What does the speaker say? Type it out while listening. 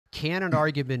can an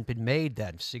argument been made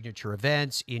that signature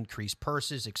events, increased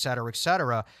purses, et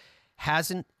cetera,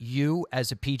 hasn't you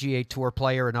as a PGA Tour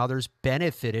player and others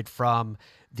benefited from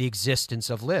the existence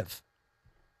of LIV?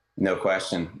 No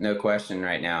question. No question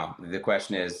right now. The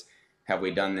question is, have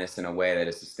we done this in a way that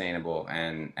is sustainable,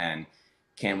 and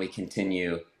can we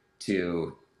continue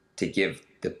to give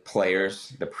the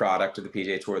players, the product of the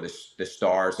PGA Tour, the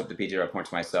stars of the PGA Tour, I point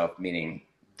to myself, meaning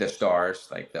the stars,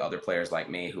 like the other players like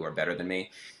me who are better than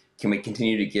me, can we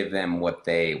continue to give them what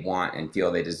they want and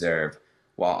feel they deserve,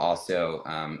 while also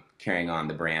carrying on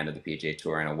the brand of the PGA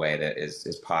Tour in a way that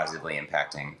is positively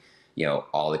impacting,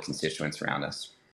 all the constituents around us?